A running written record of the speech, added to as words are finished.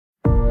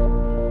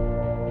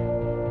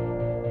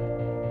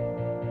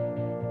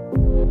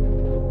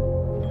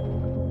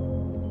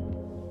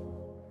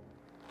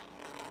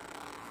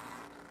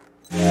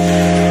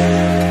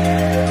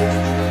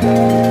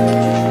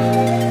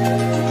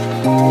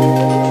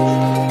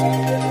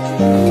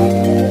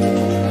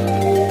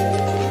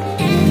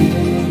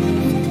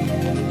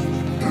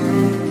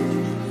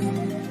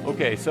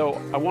So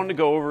I wanted to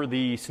go over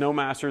the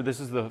SnoMaster.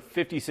 This is the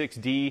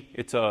 56D.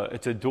 It's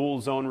a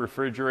dual zone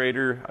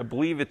refrigerator. I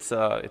believe it's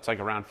like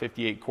around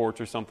 58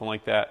 quarts or something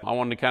like that. I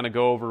wanted to kind of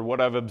go over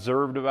what I've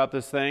observed about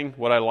this thing,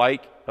 what I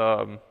like.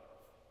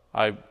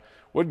 I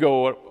would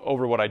go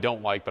over what I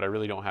don't like, but I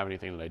really don't have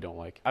anything that I don't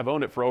like. I've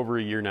owned it for over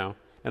a year now,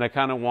 and I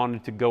kind of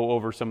wanted to go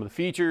over some of the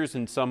features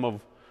and some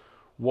of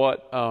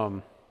what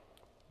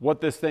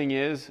this thing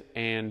is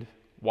and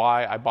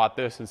why I bought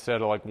this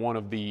instead of like one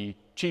of the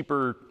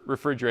cheaper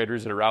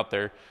refrigerators that are out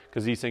there,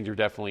 because these things are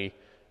definitely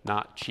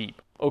not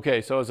cheap.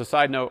 Okay, so as a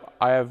side note,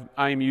 I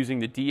am using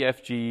the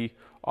DFG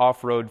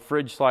off-road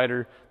fridge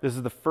slider. This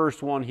is the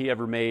first one he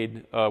ever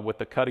made with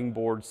the cutting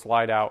board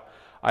slide out.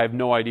 I have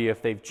no idea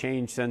if they've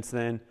changed since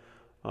then.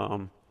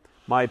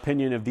 My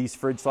opinion of these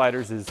fridge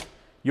sliders is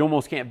you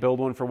almost can't build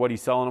one for what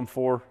he's selling them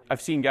for.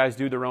 I've seen guys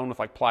do their own with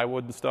like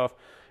plywood and stuff,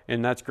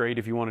 and that's great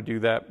if you want to do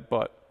that,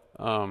 but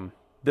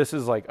this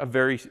is like a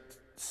very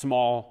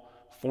small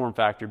form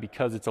factor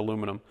because it's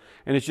aluminum,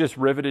 and it's just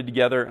riveted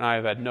together, and I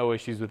have had no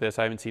issues with this.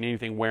 I haven't seen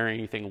anything wearing,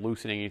 anything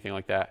loosening, anything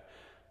like that.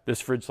 This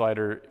fridge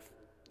slider,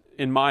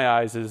 in my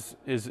eyes, is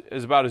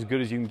about as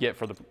good as you can get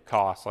for the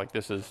cost. Like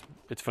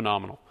it's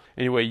phenomenal.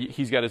 Anyway,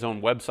 he's got his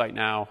own website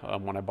now.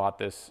 When I bought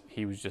this,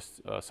 he was just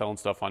selling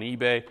stuff on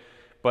eBay.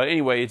 But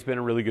anyway, it's been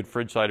a really good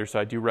fridge slider, so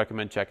I do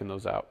recommend checking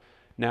those out.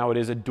 Now, it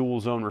is a dual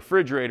zone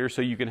refrigerator,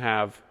 so you can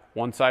have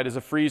one side as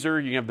a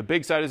freezer, you can have the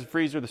big side as a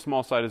freezer, the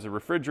small side as a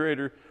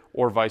refrigerator,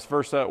 or vice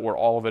versa, or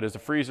all of it is a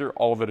freezer,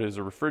 all of it is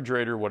a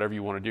refrigerator, whatever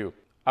you want to do.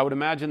 I would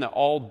imagine that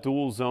all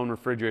dual zone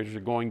refrigerators are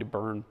going to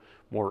burn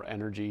more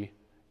energy,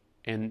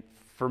 and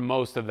for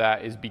most of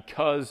that is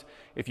because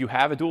if you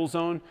have a dual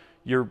zone,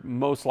 you're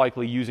most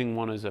likely using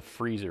one as a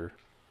freezer.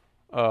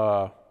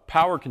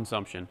 Power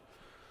consumption.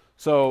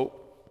 So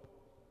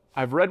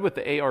I've read with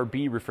the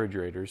ARB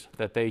refrigerators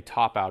that they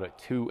top out at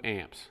 2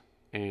 amps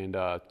and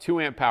 2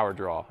 amp power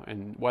draw,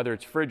 and whether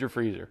it's fridge or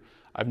freezer.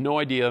 I have no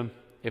idea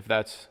if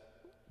that's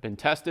been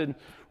tested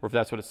or if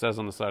that's what it says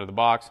on the side of the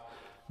box.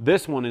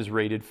 This one is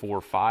rated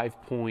for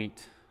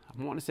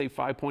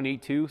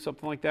 5.82,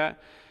 something like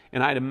that.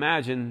 And I'd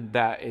imagine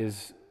that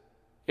is,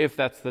 if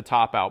that's the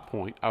top out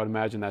point, I would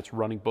imagine that's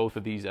running both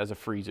of these as a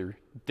freezer,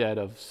 dead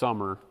of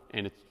summer,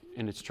 and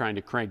it's trying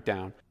to crank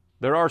down.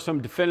 There are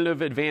some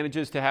definitive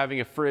advantages to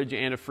having a fridge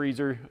and a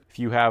freezer. If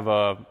you have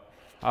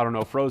I don't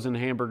know, frozen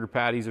hamburger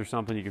patties or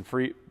something, you can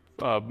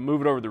move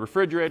it over to the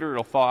refrigerator.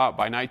 It'll thaw out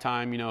by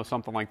nighttime, you know,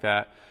 something like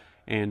that.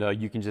 And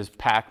you can just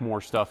pack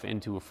more stuff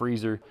into a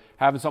freezer.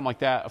 Having something like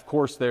that, of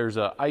course, there's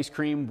ice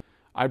cream.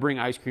 I bring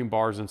ice cream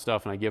bars and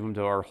stuff, and I give them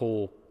to our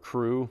whole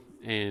crew.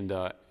 And,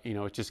 you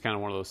know, it's just kind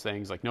of one of those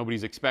things. Like,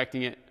 nobody's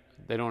expecting it.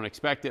 They don't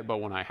expect it,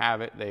 but when I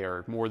have it, they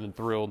are more than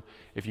thrilled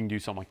if you can do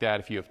something like that.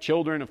 If you have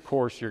children, of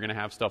course, you're going to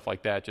have stuff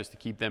like that just to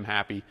keep them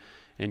happy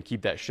and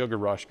keep that sugar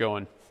rush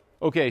going.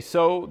 Okay,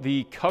 so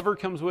the cover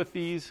comes with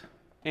these,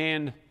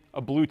 and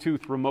a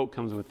Bluetooth remote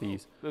comes with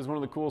these. This is one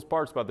of the coolest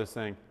parts about this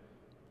thing.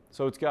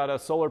 So it's got a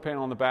solar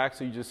panel on the back,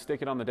 so you just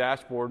stick it on the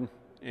dashboard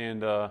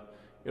and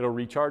it'll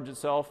recharge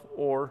itself,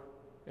 or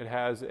it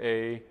has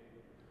a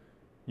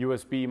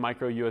USB,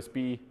 micro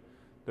USB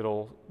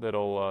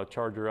that'll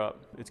charge her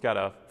up. It's got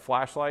a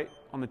flashlight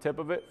on the tip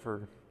of it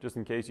for just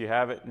in case you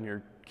have it in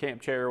your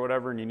camp chair or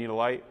whatever and you need a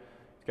light.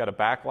 It's got a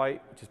backlight,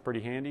 which is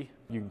pretty handy.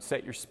 You can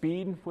set your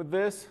speed with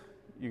this.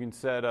 You can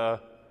set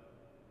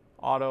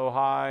auto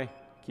high,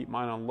 keep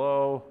mine on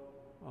low,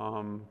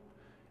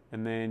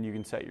 and then you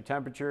can set your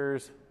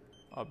temperatures,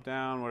 up,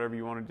 down, whatever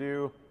you want to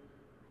do.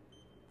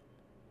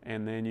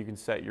 And then you can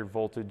set your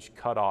voltage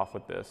cutoff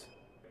with this.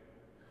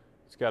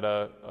 It's got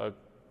a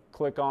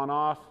click on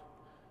off,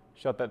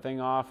 shut that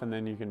thing off, and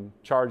then you can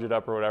charge it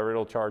up or whatever.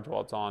 It'll charge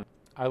while it's on.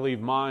 I leave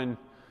mine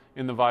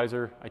in the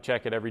visor. I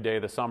check it every day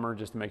of the summer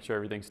just to make sure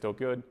everything's still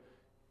good.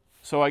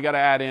 So I got to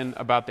add in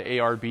about the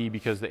ARB,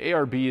 because the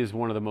ARB is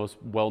one of the most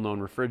well-known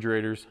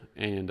refrigerators,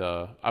 and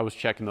I was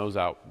checking those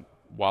out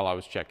while I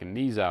was checking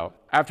these out.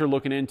 After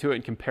looking into it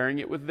and comparing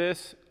it with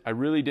this, I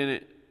really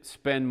didn't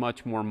spend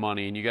much more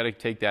money, and you got to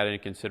take that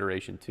into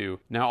consideration too.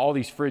 Now, all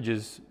these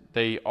fridges,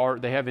 they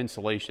have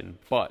insulation,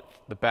 but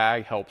the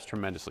bag helps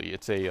tremendously.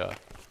 It's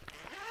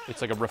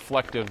like a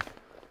reflective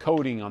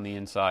coating on the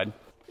inside.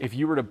 If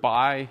you were to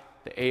buy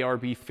the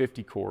ARB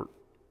 50 quart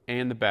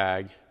and the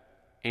bag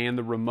and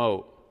the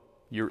remote,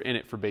 you're in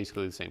it for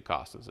basically the same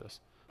cost as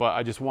this. But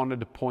I just wanted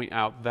to point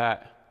out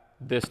that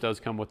this does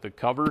come with the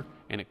cover,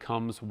 and it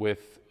comes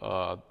with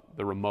the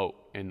remote,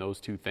 and those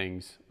two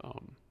things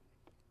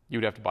you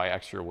would have to buy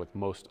extra with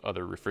most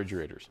other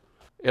refrigerators.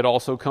 It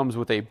also comes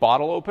with a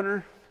bottle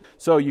opener,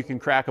 so you can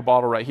crack a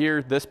bottle right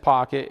here. This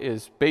pocket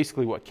is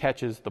basically what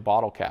catches the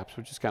bottle caps,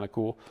 which is kind of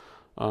cool.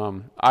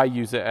 I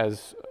use it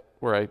as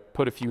where I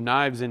put a few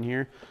knives in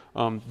here.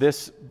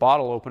 This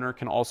bottle opener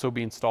can also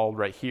be installed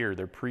right here.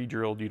 They're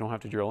pre-drilled. You don't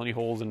have to drill any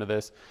holes into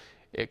this.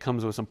 It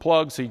comes with some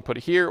plugs, so you can put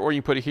it here or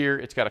you can put it here.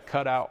 It's got a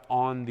cutout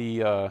on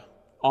the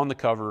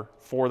cover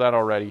for that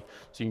already,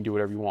 so you can do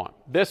whatever you want.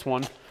 This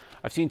one,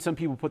 I've seen some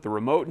people put the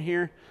remote in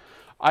here.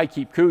 I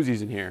keep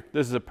koozies in here.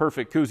 This is a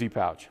perfect koozie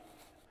pouch.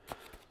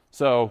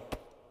 So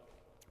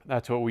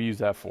that's what we use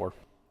that for.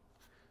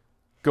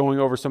 Going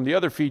over some of the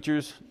other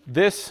features,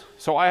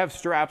 so I have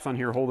straps on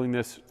here holding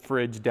this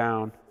fridge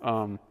down.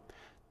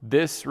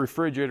 This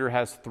refrigerator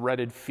has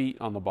threaded feet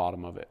on the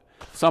bottom of it.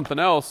 Something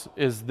else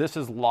is this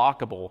is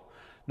lockable.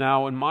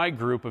 Now in my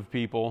group of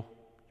people,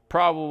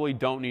 probably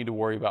don't need to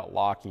worry about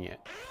locking it.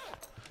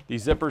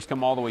 These zippers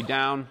come all the way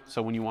down,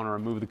 so when you want to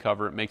remove the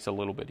cover, it makes it a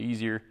little bit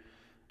easier.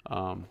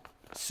 A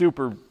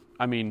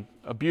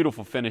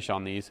beautiful finish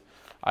on these.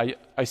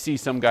 I see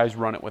some guys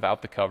run it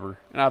without the cover,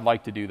 and I'd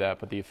like to do that,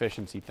 but the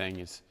efficiency thing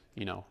is,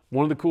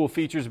 One of the cool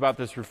features about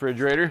this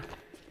refrigerator,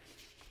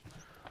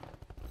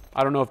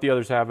 I don't know if the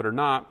others have it or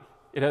not,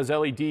 it has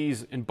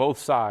LEDs in both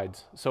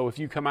sides. So if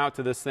you come out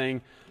to this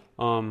thing,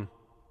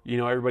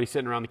 everybody's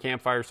sitting around the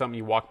campfire or something,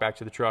 you walk back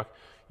to the truck,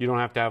 you don't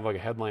have to have like a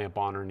headlamp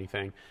on or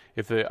anything.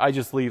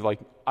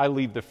 I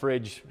leave the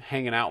fridge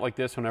hanging out like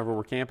this whenever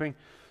we're camping.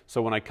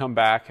 So when I come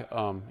back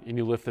and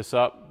you lift this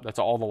up, that's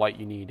all the light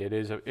you need. It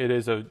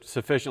is a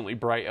sufficiently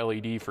bright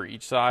LED for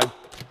each side,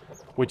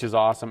 which is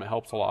awesome. It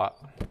helps a lot.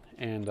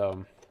 And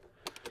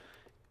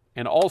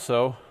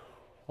also,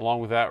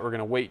 along with that, we're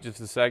gonna wait just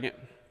a second.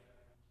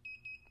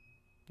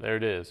 There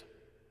it is.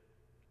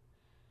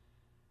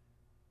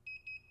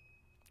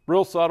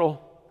 Real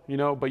subtle,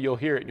 but you'll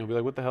hear it and you'll be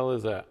like, what the hell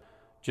is that?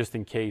 Just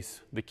in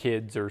case the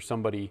kids or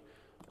somebody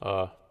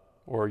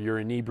or your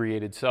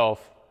inebriated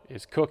self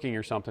is cooking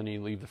or something and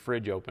you leave the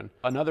fridge open.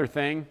 Another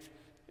thing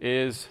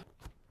is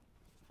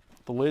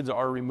the lids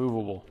are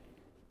removable.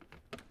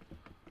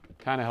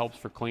 Kind of helps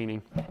for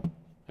cleaning.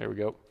 There we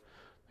go.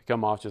 They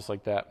come off just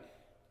like that.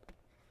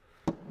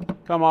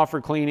 Come off for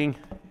cleaning.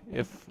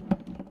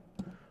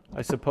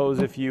 I suppose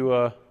if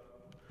you're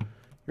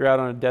out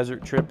on a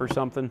desert trip or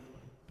something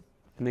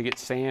and they get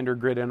sand or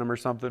grit in them or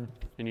something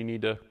and you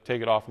need to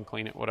take it off and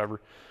clean it,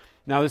 whatever.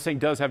 Now this thing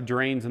does have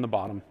drains in the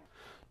bottom.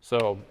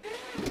 So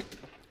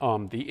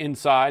the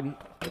inside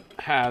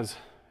has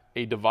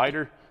a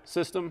divider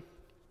system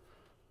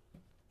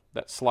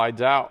that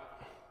slides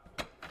out.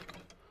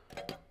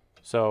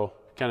 So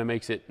kind of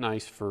makes it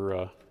nice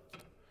for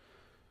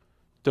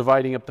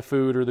dividing up the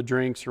food or the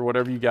drinks or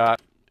whatever you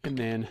got. And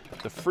then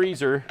the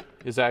freezer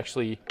is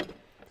actually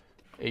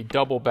a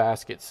double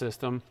basket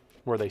system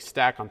where they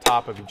stack on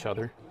top of each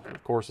other.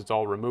 Of course, it's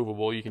all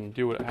removable. You can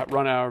do it,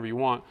 run it however you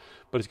want,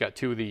 but it's got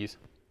two of these.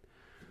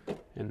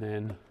 And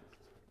then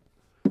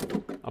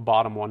a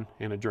bottom one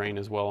and a drain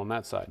as well on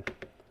that side.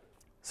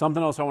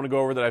 Something else I want to go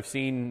over that I've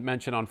seen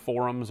mentioned on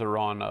forums or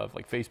on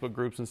like Facebook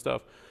groups and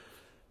stuff.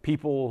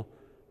 People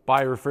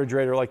buy a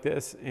refrigerator like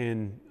this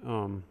and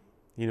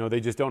they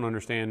just don't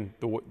understand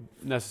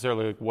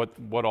necessarily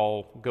what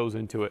all goes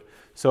into it.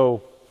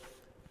 So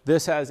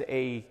this has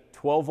a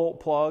 12-volt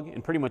plug,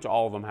 and pretty much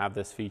all of them have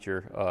this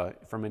feature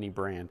from any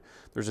brand.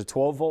 There's a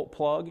 12-volt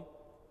plug,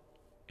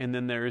 and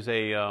then there's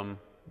a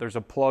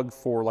plug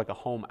for like a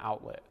home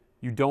outlet.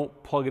 You don't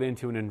plug it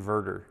into an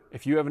inverter.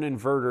 If you have an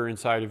inverter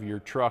inside of your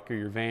truck or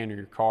your van or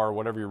your car, or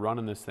whatever you're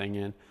running this thing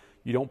in,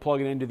 you don't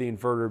plug it into the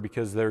inverter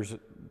because there's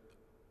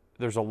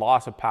a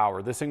loss of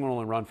power. This thing will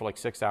only run for like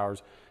 6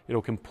 hours.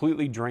 It'll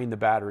completely drain the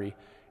battery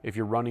if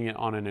you're running it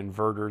on an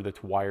inverter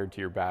that's wired to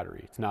your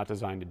battery. It's not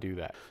designed to do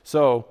that.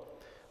 So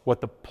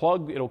what the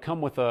plug, it'll come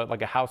with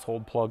like a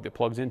household plug that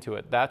plugs into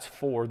it. That's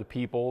for the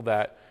people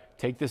that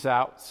take this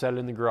out, set it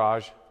in the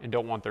garage, and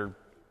don't want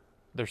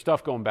their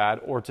stuff going bad,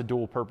 or it's a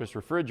dual purpose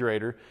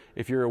refrigerator.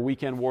 If you're a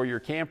weekend warrior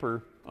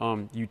camper,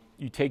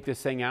 you take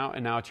this thing out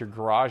and now it's your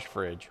garage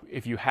fridge.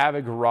 If you have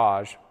a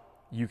garage,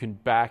 you can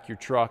back your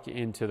truck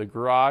into the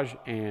garage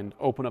and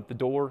open up the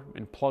door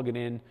and plug it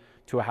in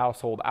to a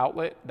household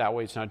outlet. That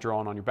way it's not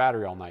drawing on your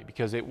battery all night,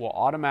 because this thing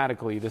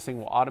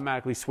will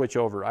automatically switch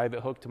over. I have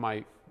it hooked to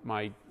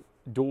my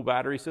dual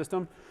battery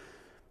system.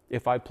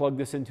 If I plug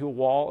this into a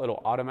wall,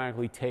 it'll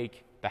automatically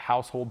take the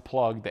household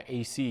plug, the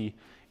AC,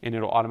 and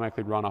it'll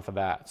automatically run off of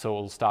that. So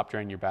it'll stop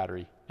draining your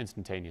battery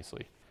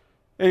instantaneously.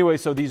 Anyway,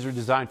 so these are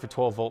designed for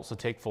 12 volts, so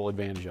take full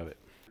advantage of it.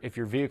 If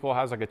your vehicle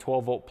has like a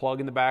 12-volt plug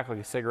in the back, like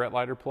a cigarette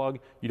lighter plug,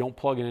 you don't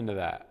plug it into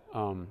that.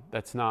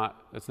 That's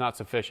not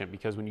sufficient,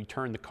 because when you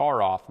turn the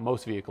car off,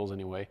 most vehicles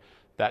anyway,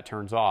 that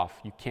turns off.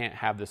 You can't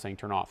have this thing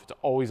turn off. It's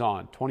always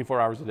on,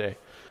 24 hours a day.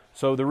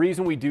 So the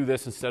reason we do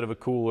this instead of a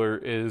cooler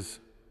is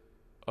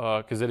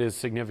because it is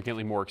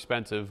significantly more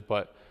expensive,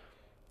 but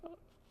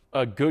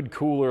a good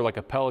cooler like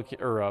a Pelican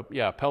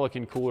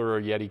Pelican cooler or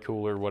a Yeti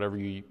cooler, whatever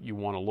you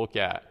want to look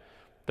at,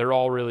 they're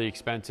all really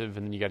expensive,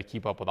 and then you got to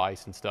keep up with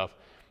ice and stuff.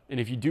 And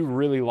if you do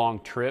really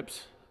long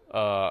trips,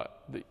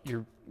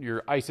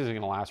 your ice isn't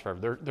going to last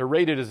forever. They're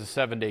rated as a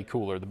 7-day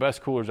cooler. The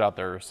best coolers out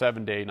there are a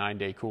 7-day,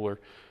 9-day cooler,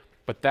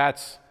 but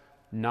that's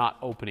not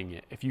opening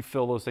it. If you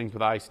fill those things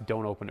with ice,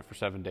 don't open it for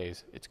 7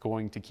 days. It's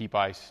going to keep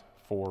ice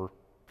for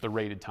the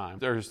rated time.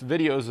 There's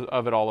videos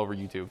of it all over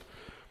YouTube.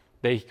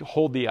 They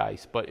hold the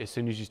ice, but as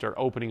soon as you start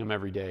opening them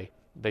every day,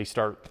 the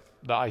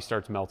ice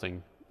starts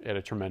melting at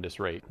a tremendous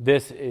rate.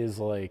 This is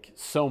like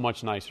so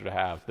much nicer to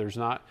have.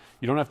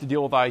 You don't have to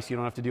deal with ice. You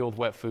don't have to deal with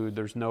wet food.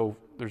 There's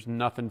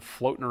nothing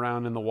floating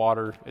around in the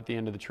water at the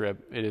end of the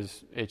trip.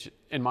 It's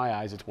in my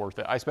eyes, it's worth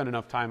it. I spend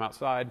enough time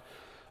outside.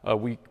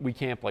 We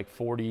camp like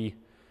 30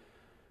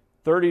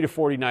 to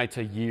 40 nights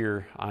a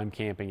year. I'm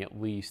camping at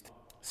least.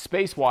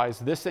 Space-wise,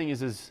 this thing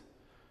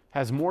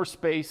has more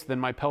space than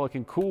my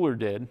Pelican cooler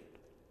did,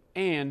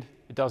 and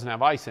it doesn't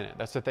have ice in it.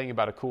 That's the thing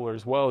about a cooler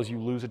as well, is you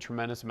lose a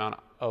tremendous amount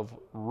of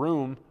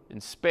room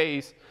and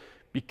space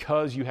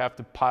because you have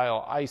to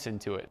pile ice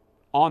into it.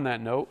 On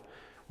that note,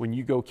 when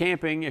you go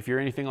camping, if you're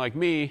anything like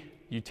me,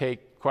 you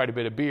take quite a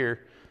bit of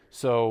beer.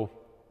 So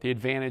the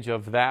advantage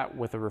of that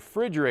with a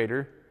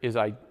refrigerator is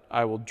I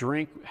will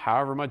drink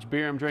however much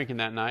beer I'm drinking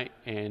that night,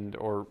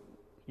 or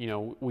you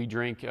know, we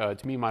drink, to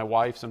me, my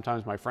wife,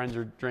 sometimes my friends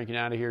are drinking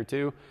out of here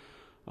too.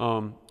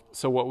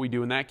 So what we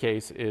do in that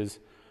case is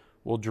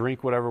we'll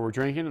drink whatever we're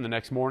drinking, and the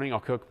next morning I'll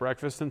cook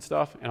breakfast and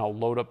stuff, and I'll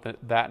load up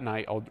that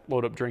night, I'll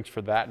load up drinks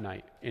for that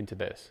night into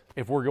this.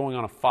 If we're going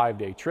on a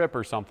 5-day trip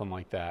or something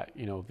like that,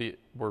 you know,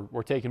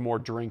 we're taking more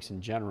drinks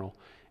in general.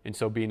 And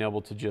so being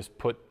able to just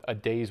put a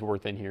day's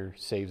worth in here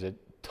saves a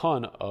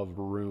ton of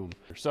room.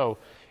 So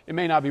it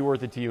may not be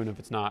worth it to you, and if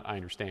it's not, I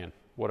understand,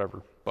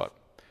 whatever. But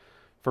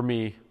for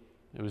me,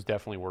 it was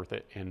definitely worth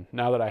it. And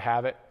now that I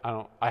have it,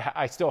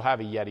 I still have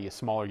a Yeti, a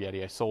smaller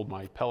Yeti. I sold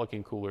my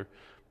Pelican cooler,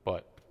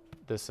 but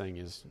this thing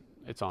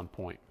it's on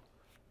point.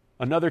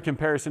 Another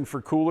comparison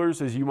for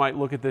coolers is you might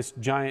look at this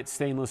giant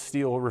stainless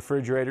steel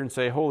refrigerator and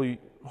say,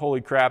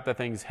 holy crap, that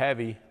thing's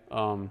heavy.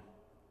 And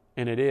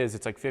it is.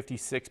 It's like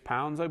 56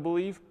 pounds, I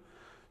believe.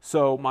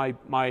 So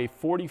my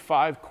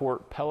 45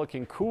 quart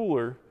Pelican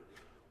cooler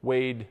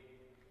weighed,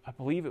 I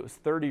believe it was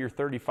 30 or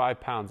 35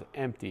 pounds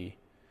empty.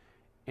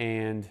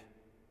 And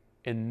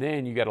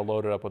then you got to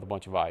load it up with a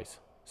bunch of ice.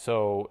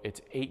 So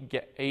it's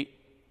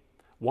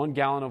 1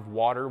 gallon of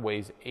water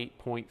weighs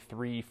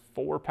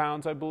 8.34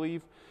 pounds, I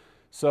believe.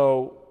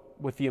 So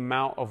with the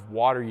amount of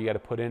water you got to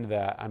put into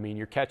that, I mean,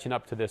 you're catching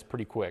up to this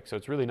pretty quick. So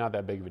it's really not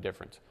that big of a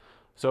difference.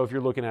 So if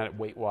you're looking at it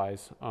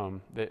weight-wise,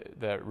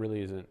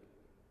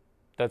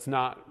 that's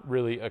not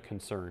really a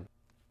concern.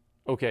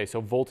 Okay, so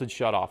voltage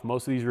shutoff.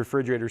 Most of these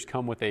refrigerators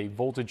come with a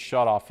voltage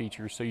shutoff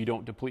feature so you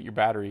don't deplete your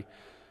battery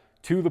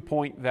to the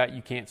point that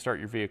you can't start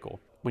your vehicle.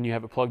 When you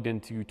have it plugged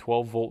into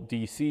 12 volt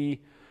DC,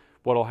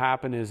 what'll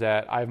happen is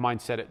that I have mine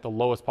set at the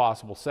lowest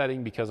possible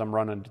setting because I'm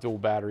running a dual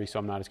battery, so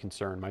I'm not as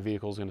concerned. My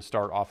vehicle is going to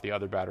start off the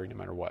other battery no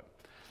matter what.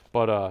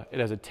 But it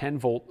has a 10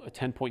 volt, a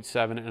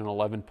 10.7, and an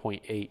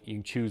 11.8. You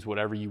can choose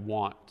whatever you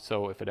want.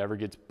 So if it ever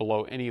gets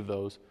below any of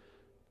those,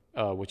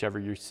 whichever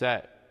you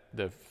set,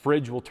 the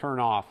fridge will turn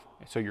off,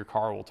 so your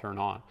car will turn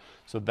on.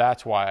 So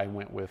that's why I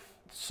went with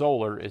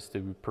solar, is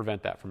to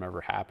prevent that from ever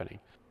happening.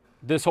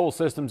 This whole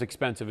system's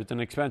expensive. It's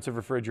an expensive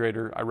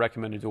refrigerator. I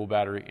recommend a dual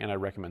battery, and I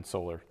recommend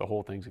solar. The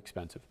whole thing's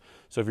expensive.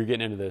 So if you're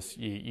getting into this,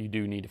 you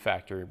do need to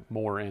factor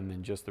more in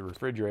than just the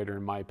refrigerator,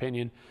 in my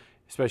opinion,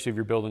 especially if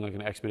you're building like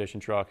an expedition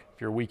truck.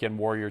 If you're a weekend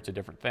warrior, it's a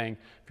different thing.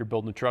 If you're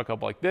building a truck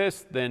up like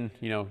this, then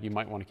you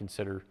might want to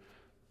consider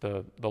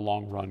the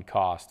long run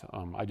cost.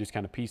 I just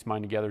kind of piece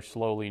mine together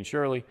slowly and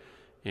surely,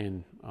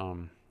 and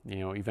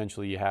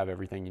eventually you have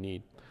everything you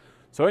need.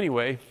 So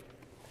anyway,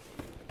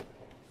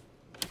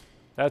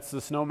 that's the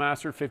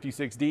SnoMaster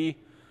 56D.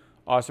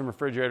 Awesome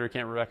refrigerator,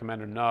 can't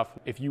recommend it enough.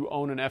 If you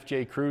own an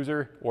FJ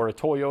Cruiser, or a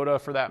Toyota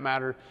for that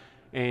matter,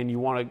 and you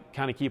want to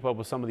kind of keep up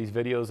with some of these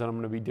videos that I'm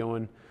going to be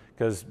doing,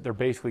 because they're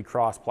basically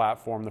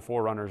cross-platform. The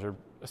 4Runners are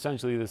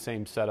essentially the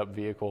same setup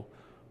vehicle.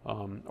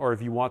 Or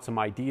if you want some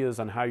ideas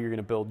on how you're going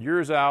to build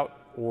yours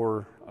out,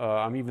 or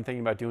I'm even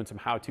thinking about doing some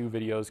how-to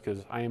videos,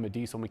 because I am a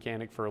diesel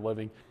mechanic for a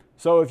living.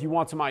 So if you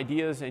want some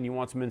ideas and you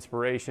want some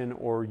inspiration,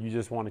 or you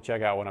just want to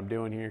check out what I'm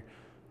doing here,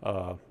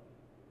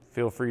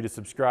 feel free to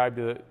subscribe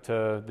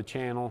to the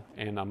channel,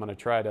 and I'm going to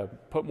try to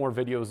put more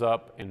videos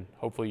up, and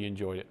hopefully you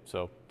enjoyed it.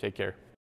 So take care.